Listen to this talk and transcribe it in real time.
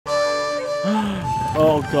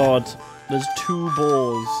Oh god, there's 2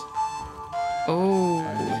 boars. Oh.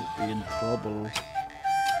 I might be in trouble.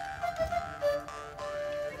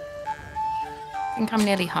 I think I'm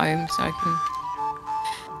nearly home, so I can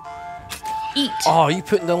eat. Oh, are you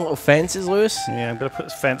putting down little fences, Lewis? Yeah, I'm going to put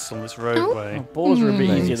this fence on this roadway. Oh, boars are a bit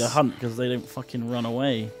Nice. easier to hunt because they don't fucking run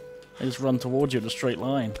away. They just run towards you in a straight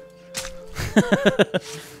line.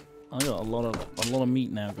 I got a lot of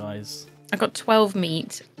meat now, guys. I've got 12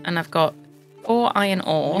 meat, and I've got 4 iron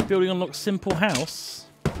ore. Are you building on Lock's simple house?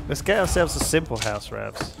 Let's get ourselves a simple house,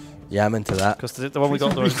 Ravs. Yeah, I'm into that. Because the one we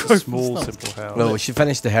got there is a Gross small, stuff. simple house. Well, we should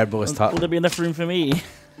finish the herbalist Will hut. there be enough room for me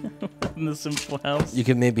in the simple house? You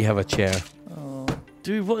can maybe have a chair. Oh,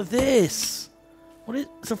 dude, what is this? What is?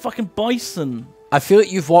 It's a fucking bison. I feel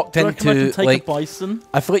like you've walked Do you reckon I into can take like. a bison?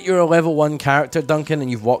 I feel like you're a level 1 character, Duncan, and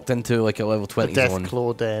you've walked into like a level the 20 Death zone.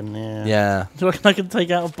 Claw Den, yeah. Yeah. Do you reckon I can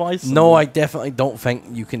take out a bison? No, I definitely don't think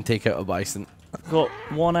you can take out a bison. I've got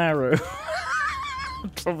 1 arrow.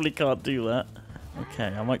 Probably can't do that. Okay,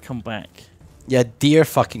 I might come back. Yeah, deer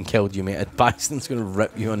fucking killed you, mate. A bison's gonna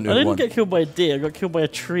rip you under I didn't one. get killed by a deer. I got killed by a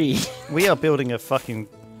tree. We are building a fucking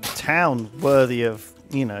town worthy of,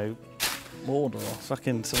 you know, Mordor.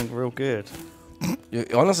 fucking something real good.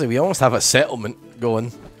 Honestly, we almost have a settlement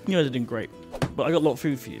going. You guys are doing great, but I got a lot of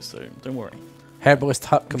food for you, so don't worry. Herbalist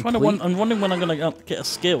hut I'm complete. I'm wondering when I'm gonna get a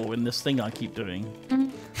skill in this thing I keep doing.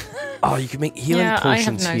 Oh, you can make healing Yeah, I have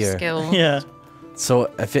potions no here. skill. Yeah.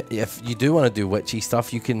 So if you do want to do witchy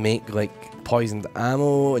stuff, you can make like poisoned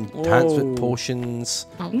ammo, enhancement Whoa. potions,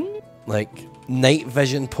 Oh. like night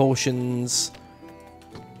vision potions,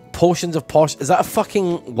 potions of posh. Is that a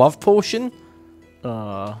fucking love potion?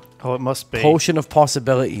 Oh, it must be. Potion of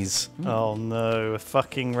possibilities. Oh no, a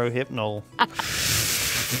fucking Rohypnol.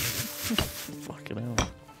 Fucking hell.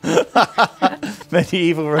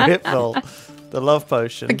 Medieval Rohypnol. The love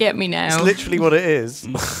potion. Forget me now. It's literally what it is.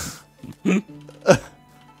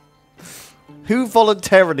 Who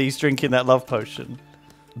voluntarily is drinking that love potion?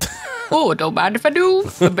 Oh, don't mind if I do.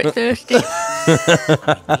 I'm a bit thirsty.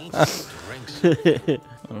 I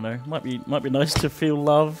don't know. Might be nice to feel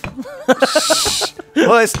love.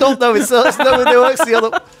 Well, it's not though. It's not. It works the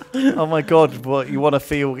other. Oh my god! What you want to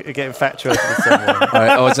feel? Get infatuated with someone? All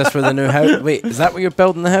right. Oh, is this for the new house? Wait, is that where you're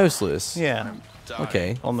building the house, Lewis? Yeah,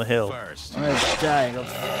 Okay. on the hill. Oh, dang.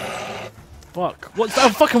 Fuck. What's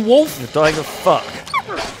that? A fucking wolf? You're dying of fuck.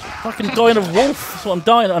 Fucking dying of wolf. That's what I'm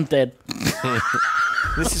dying. I'm dead.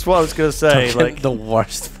 This is what I was gonna say. Like, the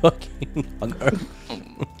worst fucking hunter.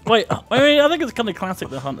 Wait. I mean, I think it's kind of classic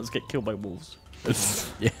that hunters get killed by wolves.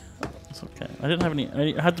 Yeah. It's okay. I didn't have any.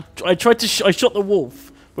 I tried to. I shot the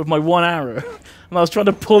wolf with my 1 arrow, and I was trying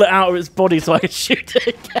to pull it out of its body so I could shoot it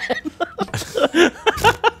again.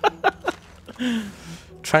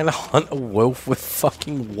 Trying to hunt a wolf with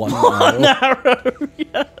fucking one An arrow. arrow.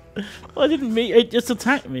 Yeah. I didn't mean. It just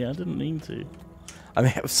attacked me. I didn't mean to. I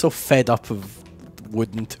mean, I was so fed up of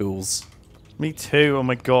wooden tools. me too. Oh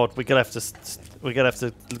my god, we're gonna have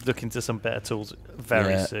to look into some better tools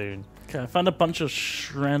very Yeah. soon. Okay, I found a bunch of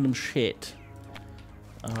random shit.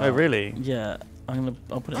 Oh really? Yeah,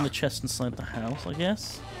 I'll put it in the chest inside the house, I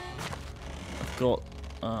guess. I've got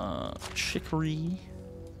chicory,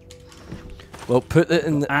 Well, put it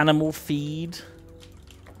in. animal feed.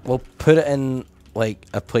 Well, put it in like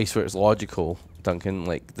a place where it's logical, Duncan.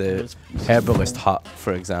 Like the It's- herbalist hut,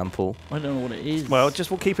 for example. I don't know what it is. Well,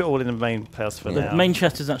 we'll keep it all in the main house for the now. main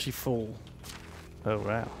chest is actually full. Oh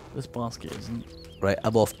wow. This basket isn't. Right,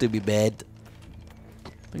 I'm off to be bed.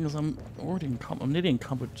 Thing is, I'm already encumbered. I'm nearly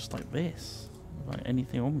encumbered just like this. Like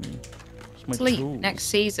anything on me. Just my Sleep tools. next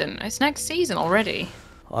season. It's next season already.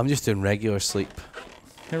 I'm just doing regular sleep.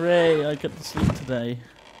 Hooray! I get to sleep today.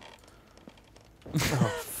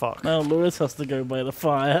 Oh fuck. Now Lewis has to go by the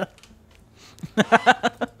fire.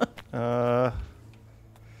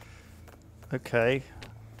 Okay.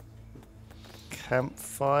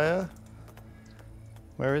 Campfire.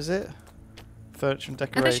 Where is it? Furniture and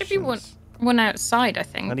And decorations. there should be one outside, I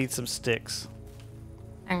think. I need some sticks.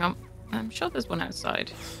 Hang on. I'm sure there's one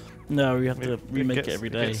outside. No, we have to remake it gets- every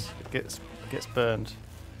day. It gets burned.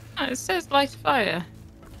 Oh, it says light a fire.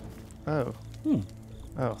 Oh. Hmm.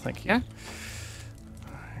 Oh, thank you. Yeah.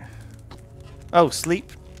 Oh,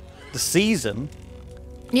 sleep. The season.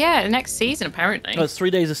 Yeah, next season apparently. Oh, it's 3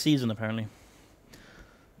 days a season apparently.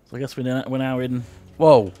 So I guess we're now in.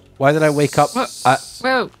 Whoa! Why did I wake up? What?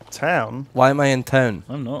 Whoa, Town. Why am I in town?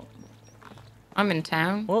 I'm not. I'm in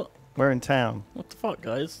town. What? We're in town. What the fuck,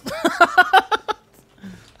 guys?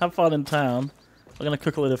 Have fun in town. I'm gonna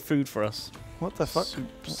cook a lot of food for us. What the fuck?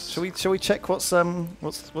 Shall we check what's going?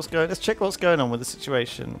 Let's check what's going on with the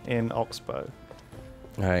situation in Oxbow.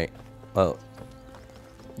 All right. Well,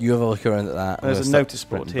 you have a look around at that. I'm There's gonna a start notice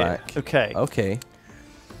board sprinting here. back. Okay. Okay.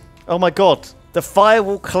 Oh my god. The fire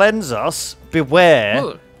will cleanse us. Beware.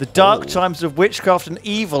 Ooh. The dark times of witchcraft and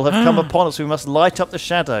evil have come upon us. We must light up the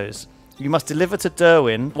shadows. You must deliver to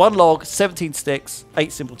Derwin 1 log, 17 sticks,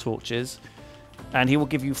 8 simple torches, and he will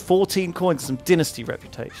give you 14 coins and some Dynasty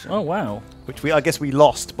reputation. Oh wow. Which I guess we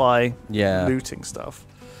lost by Yeah. looting stuff.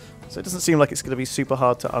 So it doesn't seem like it's going to be super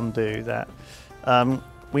hard to undo that.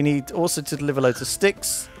 We need also to deliver loads of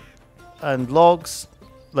sticks and logs,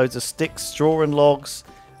 loads of sticks, straw and logs,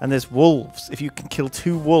 and there's wolves. If you can kill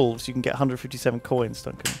 2 wolves, you can get 157 coins,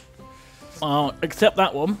 Duncan. Except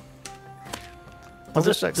that one. I'll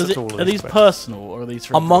just accept all of Are these questions. personal or are these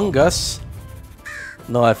for Among Us.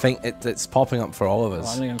 No, I think it's popping up for all of Oh,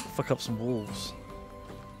 us. I'm gonna fuck up some wolves.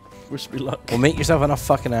 Wish me luck. Well, make yourself enough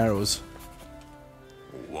fucking arrows.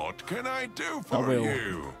 What can I do I for will.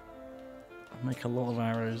 you? Make a lot of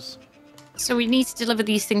arrows. So we need to deliver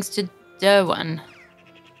these things to Derwin.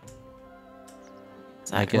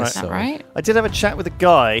 I guess Is that so. right? I did have a chat with a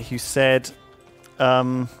guy who said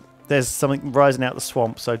there's something rising out of the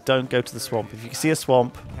swamp, so don't go to the swamp. If you see a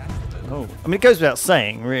swamp, Oh. I mean, it goes without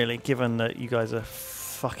saying, really, given that you guys are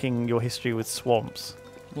fucking your history with swamps.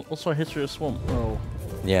 What's our history of swamp? Oh.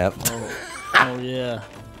 Yeah. Oh yeah.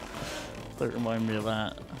 Don't remind me of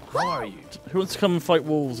that. How are you? Who wants to come and fight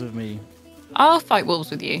wolves with me? I'll fight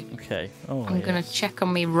wolves with you. Okay. Oh. I'm gonna yes. check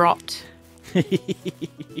on me rot. I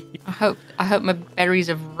hope my berries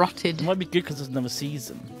have rotted. It might be good because there's another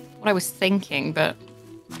season. What I was thinking, but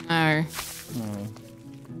no. Oh.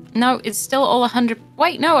 No, it's still all 100.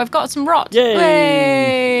 Wait, no, I've got some rot.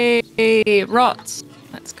 Yay! Yay! Rot.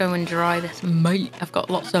 Let's go and dry this meat. I've got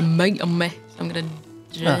lots of meat on me, so I'm gonna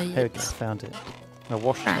dry Here we it. go, found it. A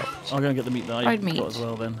wash tub. I'm gonna get the meat that I Fried got meat. as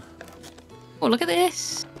well then. Oh, look at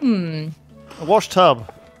this. A wash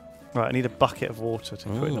tub. Right, I need a bucket of water to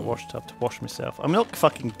put in the wash tub to wash myself. I'm not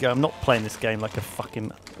playing this game like a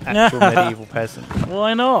fucking actual medieval peasant.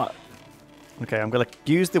 Why not? Okay, I'm gonna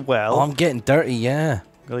use the well. Oh, I'm getting dirty, yeah.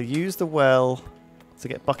 I'm gonna use the well to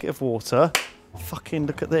get a bucket of water. Fucking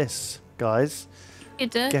look at this, guys. You're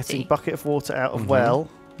dirty. Getting bucket of water out of well.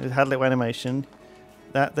 It had a little animation.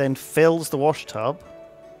 That then fills the wash tub.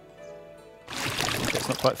 Okay, it's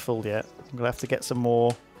not quite full yet. I'm gonna have to get some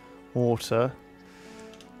more water.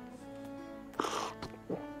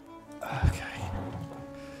 Okay.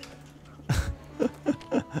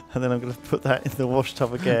 And then I'm gonna put that in the wash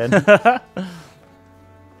tub again.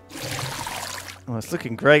 Oh, it's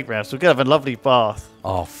looking great, Rams. We're gonna have a lovely bath.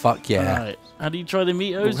 Oh, fuck yeah. Alright. How do you try the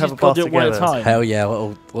meat? We'll You have just a gotta bath do it one at a together. time. Hell yeah,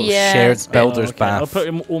 little Yeah, shared it's good. builder's Okay, I'll bath.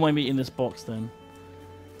 put all my meat in this box then.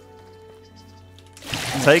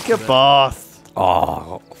 Take a bath.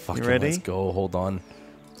 Oh, fucking ready? let's go. Hold on.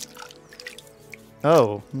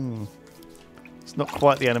 Oh, it's not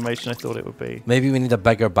quite the animation I thought it would be. Maybe we need a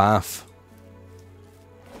bigger bath.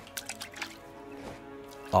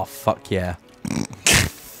 Oh, fuck yeah.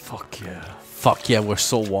 Fuck yeah. Fuck yeah, we're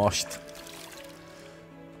so washed.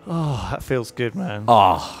 Oh, that feels good, man.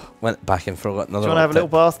 Oh, went back and forgot Do another you want to have a little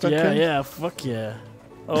bath, Duncan? Yeah, fuck yeah.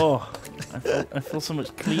 Oh, I feel so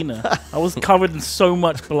much cleaner. I was covered in so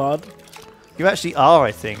much blood. You actually are,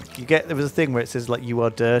 I think. There was a thing where it says like you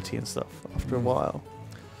are dirty and stuff after a while.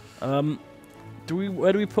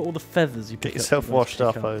 Where do we put all the feathers you Get pick up? yourself You guys washed pick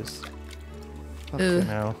up, Oz. Fucking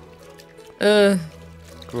Ugh. hell.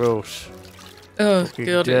 Gross. Oh, Fucking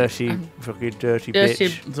God. dirty I'm bitch. dirty,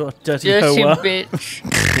 Dirty dirty hoa.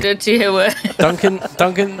 bitch. Dirty hoe.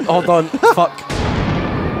 Duncan, hold on. Fuck.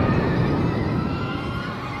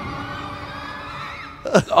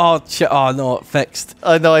 Oh, shit. Oh, no, it fixed.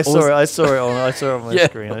 I know, I saw Was- it. I saw it on my Yeah.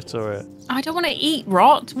 screen. I saw it. I don't want to eat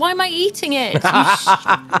rot. Why am I eating it?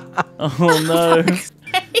 Oh no.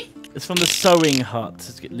 It's from the sewing hut.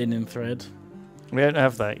 It's got linen thread. We don't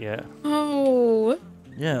have that yet. Oh.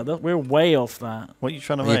 Yeah, we're way off that. What are you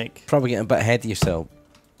trying to You're make? probably getting a bit ahead of yourself.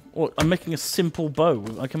 Well, I'm making a simple bow.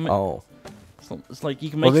 I can make. Oh. It's like you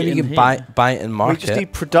can make Well, maybe it you in can here. buy it and We mark just it.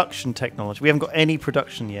 need production technology. We haven't got any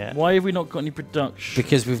production yet. Why have we not got any production?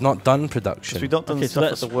 Because we've not done Because production. we've not done Okay, so stuff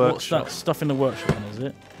that's at the what's workshop. that stuff in the workshop, then, is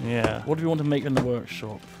it? Yeah. What do we want to make in the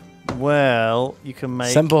workshop? Well, you can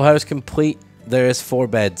make Simple house complete. There is 4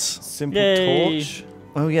 beds. simple Yay. torch.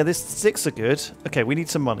 Oh yeah, this 6 are good. Okay, we need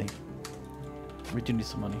some money. We do need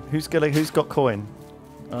some money. Who's got coin?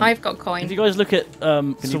 I've got If coin. you guys look at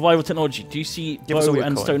survival technology, do you see Give us all bow your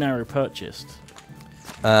and coin. stone arrow purchased?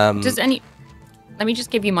 Does any... Let me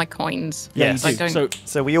just give you my coins. Yeah, Yes. you I do. don't... So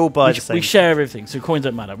So we all buy the same. we share everything, so coins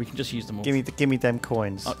don't matter. We can just use them all. Give me them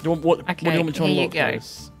coins. Do you want, what do you Okay, want me to here you unlock go.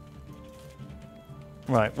 this?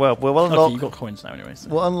 Right. Well, we'll Okay, unlock. you got coins now anyway. So.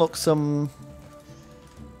 We'll unlock some.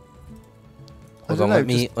 I Hold don't on,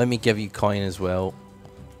 know, let me give you coin as well.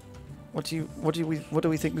 what do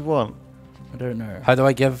we think we want? I don't know. How do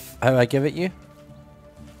I give it you?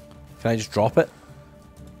 Can I just drop it?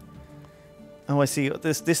 Oh, I see.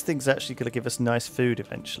 This thing's actually going to give us nice food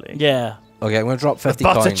eventually. Yeah. Okay, I'm gonna drop 50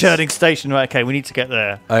 Butter coins. churning station. Right. Okay, we need to get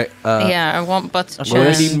there. Alright, Yeah, I want butter Actually,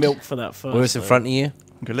 I churned. need milk for that first. Lewis in though. front of you.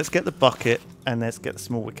 Okay, let's get the bucket and let's get the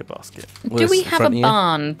small wicker basket. Do Lewis we in have a front of you.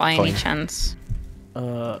 barn by any Coin. chance?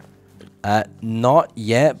 Not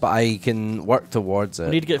yet, but I can work towards We it.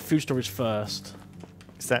 need to get food storage first.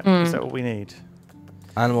 Is that what we need?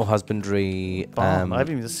 Animal husbandry. Barn. I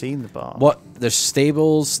haven't even seen the barn. What? There's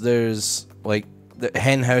stables. There's like the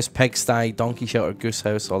hen house, pigsty, donkey shelter, goose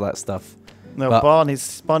house, all that stuff. No, But-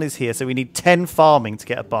 barn is here, so we need 10 farming to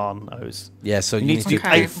get a barn. O's. Yeah, so You you need need to to do do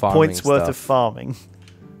Okay. 8 farming points worth stuff. of farming.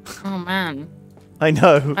 Oh man. I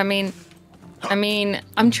know. I mean,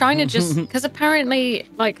 I'm trying to just because apparently,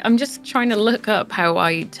 like, I'm just trying to look up how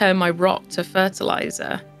I turn my rock to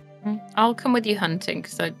fertilizer. I'll come with you hunting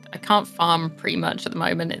because I can't farm pretty much at the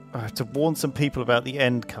moment. I have to warn some people about the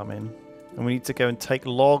end coming, and we need to go and take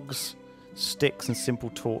logs, sticks, and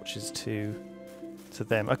simple torches to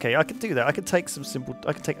them. Okay, I can do that. I can take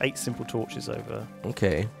 8 simple torches over.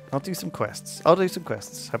 Okay. I'll do some quests. How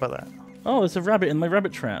about that? Oh, there's a rabbit in my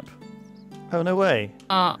rabbit trap. Oh, no way.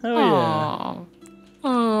 Hell yeah. Oh.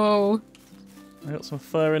 Oh. I got some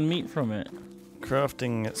fur and meat from it.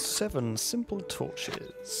 Crafting 7 simple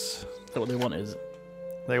torches. Is that what they want? Is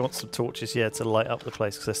They want some torches, yeah, to light up the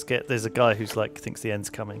place because they're scared. There's a guy who's like thinks the end's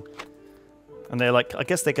coming, and they're like, I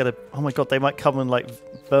guess they're gonna. Oh my god, they might come and like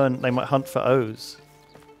burn. They might hunt for O's.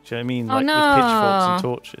 Do you know what I mean? Oh, Like no. with pitchforks and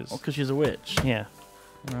torches. Oh, because she's a witch. Yeah.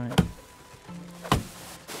 Right.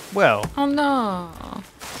 Well, Oh no.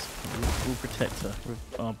 We'll protect her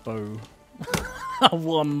with our bow.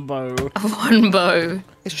 One bow. One bow.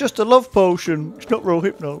 it's just a love potion. It's not real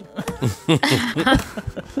hypno.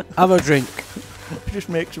 Have a drink. It just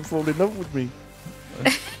makes him fall in love with me.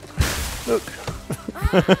 Look.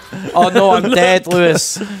 Oh no, I'm dead,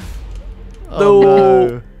 Lewis. Oh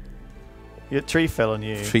no. Your tree fell on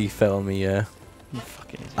you. Tree fell on me, yeah. You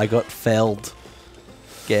fucking idiot. I got felled.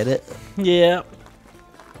 Get it? Yeah.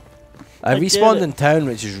 I I get respawned it. in town,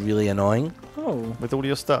 which is really annoying. Oh. With all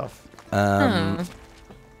your stuff.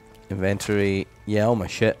 Inventory. Yeah, all my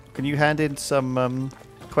shit. Can you hand in some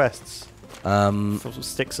quests? For some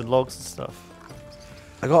sticks and logs and stuff.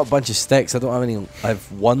 I got a bunch of sticks. I don't have any. I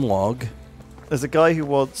have 1 log. There's a guy who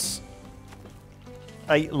wants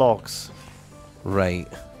 8 logs. Right.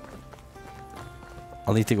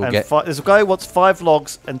 I'll need to go And get. there's a guy who wants 5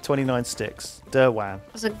 logs and 29 sticks. Derwan.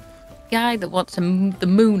 There's a guy that wants the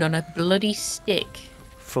moon on a bloody stick.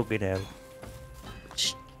 Fucking hell.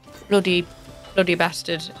 Bloody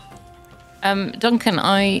bastard. Duncan,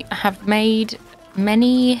 I have made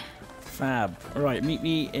many. Fab. Alright, meet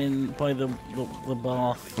me in by the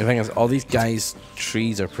bath. The thing is, all these guys'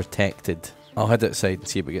 trees are protected. I'll head outside and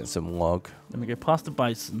see if we get some log. Then we go past the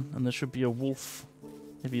bison, and there should be a wolf.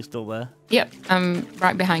 If you're still there. Yep, I'm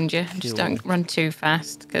right behind you. Just Cool. don't run too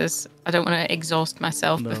fast because I don't want to exhaust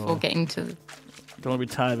myself No. before getting to. Don't want to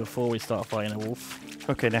be tired before we start fighting a wolf.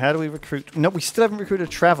 Okay, now how do we recruit? No, we still haven't recruited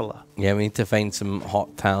a traveller. Yeah, we need to find some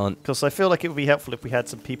hot talent. Because I feel like it would be helpful if we had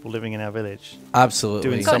some people living in our village.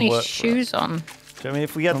 Absolutely. Doing Got some any work for shoes on? Do you know what I mean,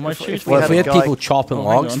 if we had, Well, my if shoes we Well, had if we a had guy, people chopping Oh,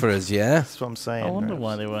 hang logs on. for us, yeah. That's what I'm saying. I wonder Rose.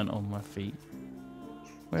 why they weren't on my feet.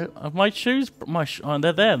 Where, my shoes, oh,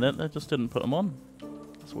 they're there. They just didn't put them on.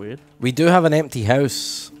 That's weird. We do have an empty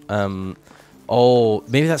house. Oh,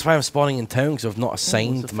 maybe that's why I'm spawning in town because I've not Oh, there's a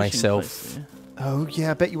assigned fishing myself. place here. Oh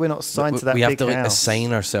yeah, I bet you we're not assigned to that we big have to like house.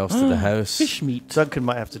 assign ourselves to the house. Fish meat. Duncan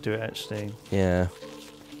might have to do it actually. Yeah.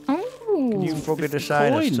 Ooh. You probably 50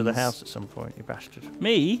 assign us to the coins. house at some point, you bastard.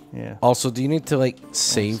 Me? Yeah. Also, do you need to like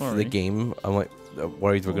save the sorry. game? I'm like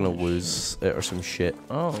worried we're gonna Oh, lose it or some shit.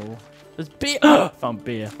 Oh. There's beer. Found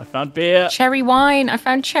beer. I found beer. Cherry wine. I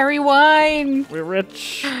found cherry wine. We're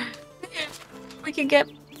rich. We could get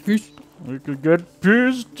We could get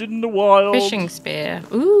pissed in the wild. fishing spear.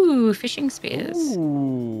 Ooh, fishing spears.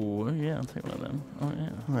 Ooh. Yeah, I'll take one of them. Oh, yeah.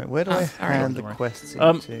 Right, where do Oh, I sorry. hand the Don't worry. quests Do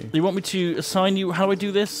into? you want me to assign you? How do I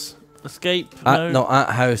do this? Escape? No, at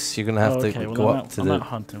house you're gonna have Oh, to okay, well, go I'm up out, to I'm the. out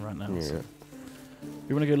hunting right now. Yeah. So.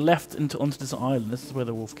 We want to go left onto this island. This is where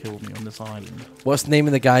the wolf killed me, on this island. What's the name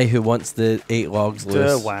of the guy who wants the 8 logs?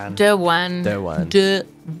 Lewis? Derwan. Dewan. Derwan.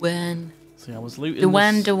 Dewan. See, I was looting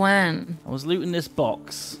Dewan. this, Dewan. I was looting this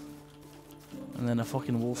box, and then a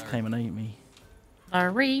fucking wolf came and ate me. A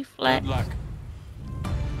reflex. Good luck.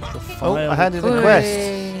 Oh, I handed in a Oi.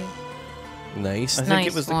 quest. Nice. I think it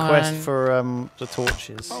Nice was the quest one. for the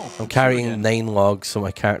torches. Oh, I'm carrying 9 logs, so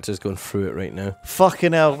my character's going through it right now.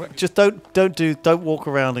 Fucking hell! Just don't walk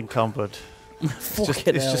around encumbered.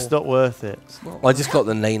 Fucking It's hell. just not worth it. Well, I just got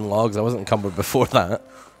the 9 logs. I wasn't encumbered before that.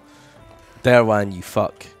 Derwan, you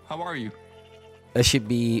fuck. How are you? This should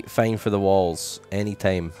be fine for the walls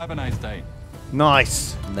anytime. Have a nice day.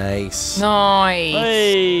 Nice. Nice. Nice.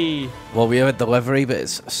 Hey! Well, we have a delivery, but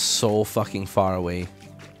it's so fucking far away.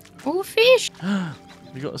 Oh, fish.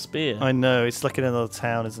 We got a spear. I know. It's like in another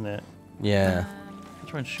town, isn't it? Yeah. I'll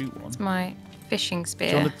try and shoot one. It's my fishing Do you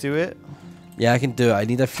spear. want to do it? Yeah, I can do it. I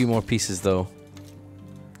need a few more pieces, though.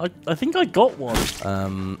 I think I got one.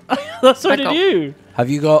 So I did got- you. Have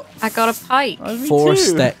you got I got a pike. Me 4 too.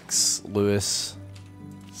 sticks, Lewis?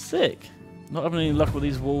 Sick. Not having any luck with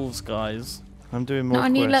these wolves, guys. I'm doing more Not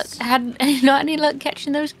any luck. quests. Not any luck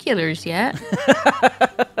catching those killers yet.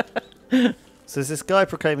 So there's this guy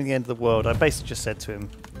proclaiming the end of the world. I basically just said to him,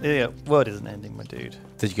 "Yeah, world isn't ending, my dude."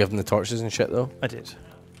 Did you give them the torches and shit, though? I did.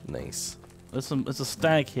 Nice. There's a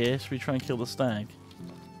stag here. Should we try and kill the stag?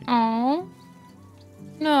 Oh.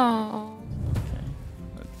 No.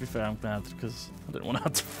 To be fair, I'm glad because I don't want to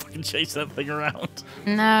have to fucking chase that thing around.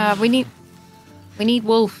 Nah, we need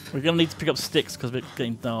wolf. We're gonna need to pick up sticks because it's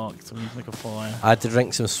getting dark, so we need to make a fire. I had to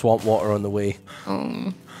drink some swamp water on the way.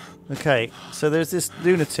 Oh. Okay, so there's this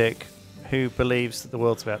lunatic who believes that the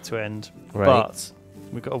world's about to end, Right. but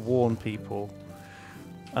we've got to warn people.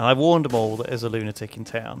 And I warned them all that there's a lunatic in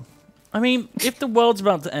town. I mean, if the world's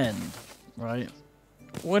about to end, right?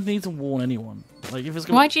 Why do you need to warn anyone? Like, if it's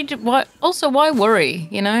gonna Why'd you do? What? Also, why worry?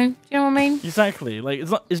 You know? Do you know what I mean? exactly like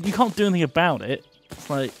you can't do anything about it. It's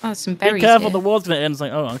like Oh, some be berries. careful, Here. the world's gonna end. It's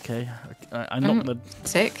like, oh, okay, I'm not gonna.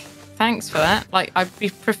 Sick. Thanks for that. Like, I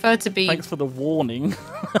prefer to be Thanks for the warning.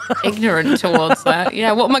 ignorant towards that.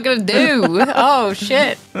 Yeah. What am I gonna do? Oh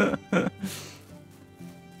shit.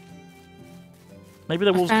 Maybe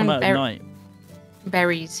the wolves come found out at night.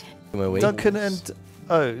 Berries. On my way. Duncan and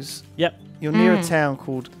Oz, Yep, you're near a town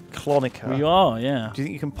called Clonica. we are. Yeah. Do you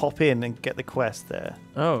think you can pop in and get the quest there?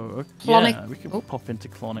 Oh, okay. Clonic- Yeah, we can Oh. pop into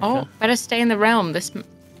Clonica. Oh, better stay in the realm. This.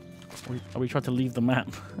 Are we trying to leave the map?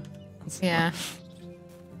 Yeah.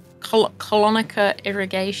 Colonica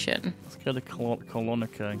irrigation. Let's go to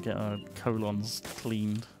Clonica and get our colons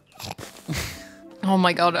cleaned. Oh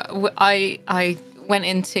my god, I went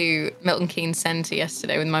into Milton Keynes Centre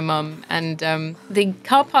yesterday with my mum, and the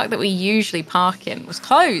car park that we usually park in was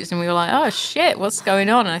closed, and we were like, oh shit, what's going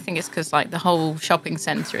on? And I think it's because like the whole shopping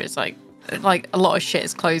centre is like a lot of shit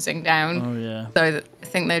is closing down. Oh yeah. So I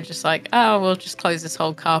think they're just like, oh, we'll just close this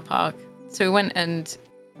whole car park. So we went and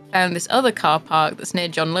found this other car park that's near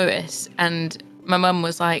John Lewis, and my mum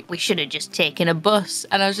was like, we should have just taken a bus.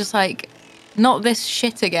 And I was just like, not this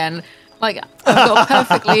shit again. Like, I've got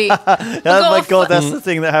perfectly... Oh my god, that's the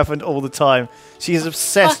thing that happened all the time. She's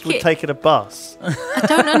obsessed Fuck with it. taking a bus. I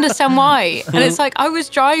don't understand why. And it's like, I was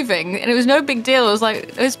driving, and it was no big deal. It was like,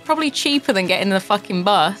 it was probably cheaper than getting the fucking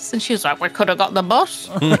bus. And she was like, we could have got the bus.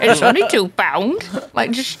 It's only £2.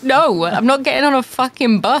 Like, just no, I'm not getting on a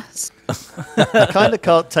fucking bus. I kind of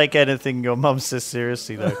can't take anything your mum says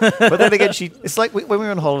seriously though. But then again, it's like when we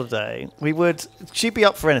were on holiday, she'd be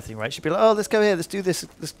up for anything, right? She'd be like, oh, let's go here, let's do this,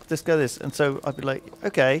 let's go this. And so I'd be like,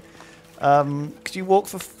 okay, could you walk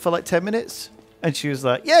for like 10 minutes? And she was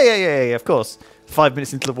like, yeah, of course. 5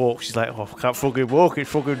 minutes into the walk, she's like, oh, I can't fucking walk, it's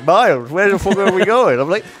fucking miles. Where the fuck are we going? I'm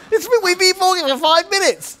like, we've been walking for 5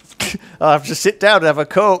 minutes. I have to sit down and have a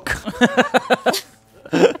Coke.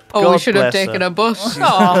 Oh, God we should have bless taken her. a bus.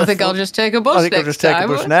 Oh, I think I'll just take a bus I think I'll next just take a time.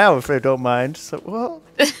 bus now if they don't mind. So, what?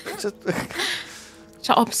 Just,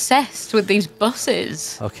 So obsessed with these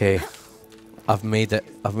buses. Okay. I've made it.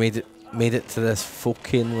 I've made it to this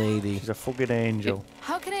fucking lady. she's a fucking angel.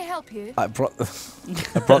 How can I help you? I brought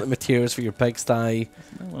the materials for your pigsty.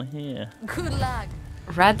 No one here. Good luck.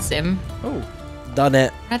 Radsim. Oh, Done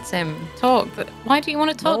it. Radsim, talk. But why do you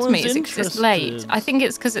want to talk No to me? one's Is it 'cause it's late? interested. I think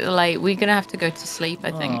it's because it's late. We're going to have to go to sleep,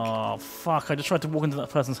 I think. Oh, fuck. I just tried to walk into that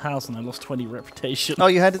person's house and I lost 20 reputation. Oh,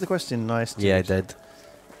 you handed the question. Nice. Yeah, I dude. did.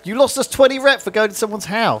 You lost us 20 rep for going to someone's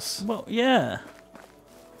house. Well, yeah.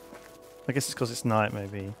 I guess it's because it's night,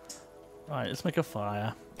 maybe. Alright, let's make a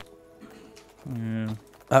fire. Yeah.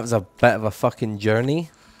 That was a bit of a fucking journey.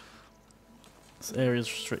 This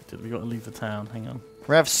area's restricted. We got to leave the town. Hang on.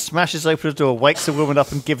 Rav smashes open the door, wakes the woman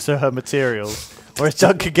up and gives her materials. Whereas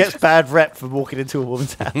Duncan gets bad rep for walking into a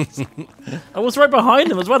woman's house. I was right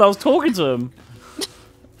behind him as well. I was talking to him.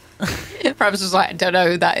 Travis was like, I don't know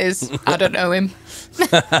who that is. I don't know him.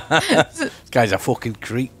 This guy's a fucking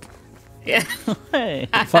creep. Yeah. Hey.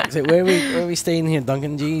 Fuck's it. Where are we staying here,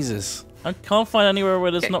 Duncan? Jesus. I can't find anywhere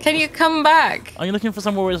where there's not. Can you come back? Are you looking for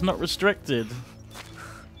somewhere where it's not restricted?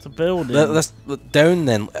 It's a building. Let's look down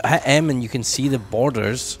then. Hit M and you can see the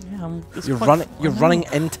borders. Yeah, You're running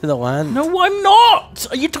into the land. No, I'm not.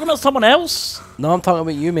 Are you talking about someone else? No, I'm talking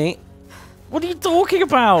about you, mate. What are you talking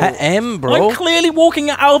about? Hit M, bro. I'm clearly walking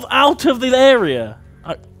out of the area.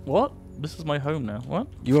 What? This is my home now. What?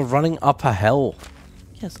 You were running up a hill.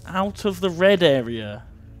 Yes, out of the red area.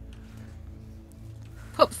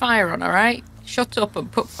 Put fire on, all right? Shut up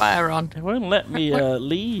and put fire on. They won't let me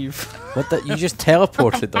leave. What? That you just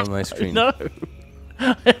teleported on my screen. No.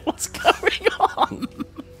 What's going on?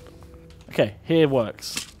 Okay, here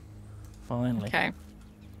works. Finally. Okay.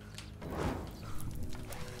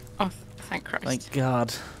 Oh, thank Christ. Thank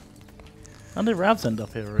God. How did Rabs end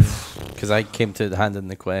up here, really? Because I came to hand in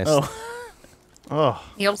the quest. Oh. Oh,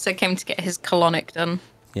 He also came to get his colonic done.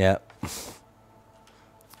 Yeah.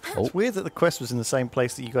 it's weird that the quest was in the same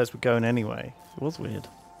place that you guys were going anyway. It was weird.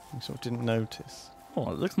 You sort of didn't notice.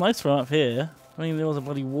 Oh, it looks nice from up here. I mean, if there was a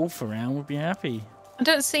bloody wolf around, we'd be happy. I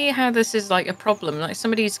don't see how this is like a problem. Like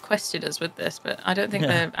somebody's quested us with this, but I don't think Yeah.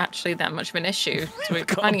 they're actually that much of an issue. So we're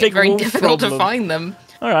Got a finding big it very wolf difficult problem. to find them.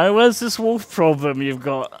 Alright, where's this wolf problem you've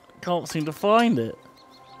got? Can't seem to find it.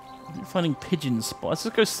 I'm finding pigeon spots. Let's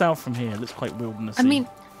just go south from here. It looks quite wildernessy. I mean,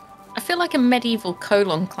 I feel like a medieval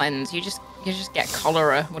colon cleanse. You just get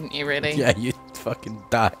cholera, wouldn't you? Really? Yeah, you'd fucking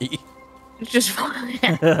die. Just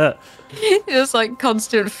just like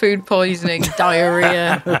constant food poisoning,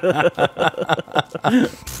 diarrhea.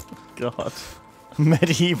 God.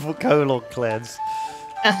 Medieval colon cleanse.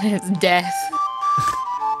 And it's death.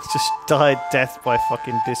 Just died death by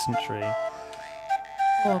fucking dysentery.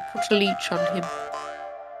 Oh, put a leech on him.